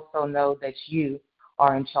do also know that you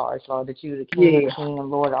are in charge, Lord, that you're the King of Kings and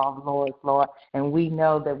Lord of all Lords, Lord. And we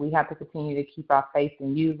know that we have to continue to keep our faith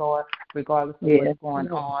in you, Lord, regardless of what's going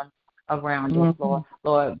on around us, Lord.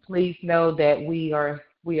 Lord, please know that we are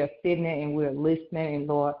sitting there and we're listening, and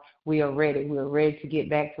Lord, we are ready. We're ready to get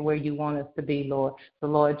back to where you want us to be, Lord. So,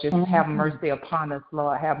 Lord, just have mercy upon us,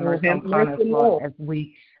 Lord. Have mercy upon us, Lord, as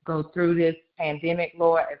we go through this pandemic,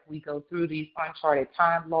 Lord, as we go through these uncharted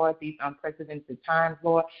times, Lord, these unprecedented times,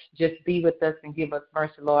 Lord. Just be with us and give us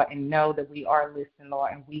mercy, Lord, and know that we are listening,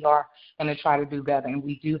 Lord, and we are going to try to do better, and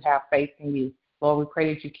we do have faith in you. Lord, we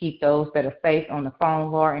pray that you keep those that are safe on the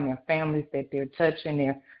phone, Lord, and their families that they're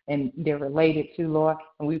touching and they're related to, Lord.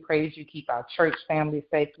 And we pray that you keep our church family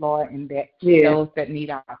safe, Lord, and that those that need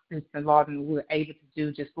our assistance, Lord, and we're able to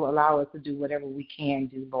do, just to allow us to do whatever we can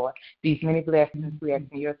do, Lord. These many blessings we ask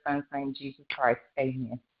in your Son's name, Jesus Christ.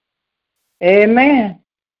 Amen. Amen.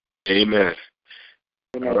 Amen.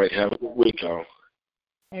 All right, have a good week, all.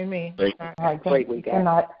 Amen. Thank you. All right, great week. Good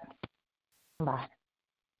night. Bye.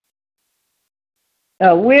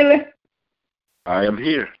 Willie, I am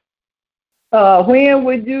here. when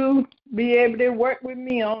would you be able to work with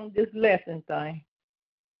me on this lesson thing?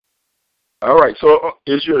 All right, so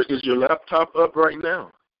is your laptop up right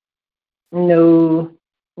now? No,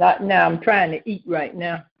 not now. I'm trying to eat right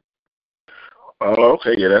now. Oh,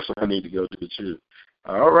 okay, yeah, that's what I need to go do too.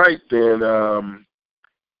 All right, then.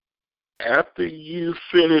 After you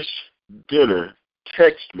finish dinner,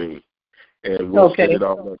 text me, and we'll set it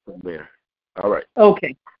all up from there. All right.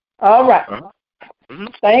 Okay. All right. Mm-hmm.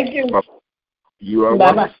 Thank you. You are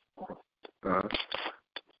Bye-bye. welcome.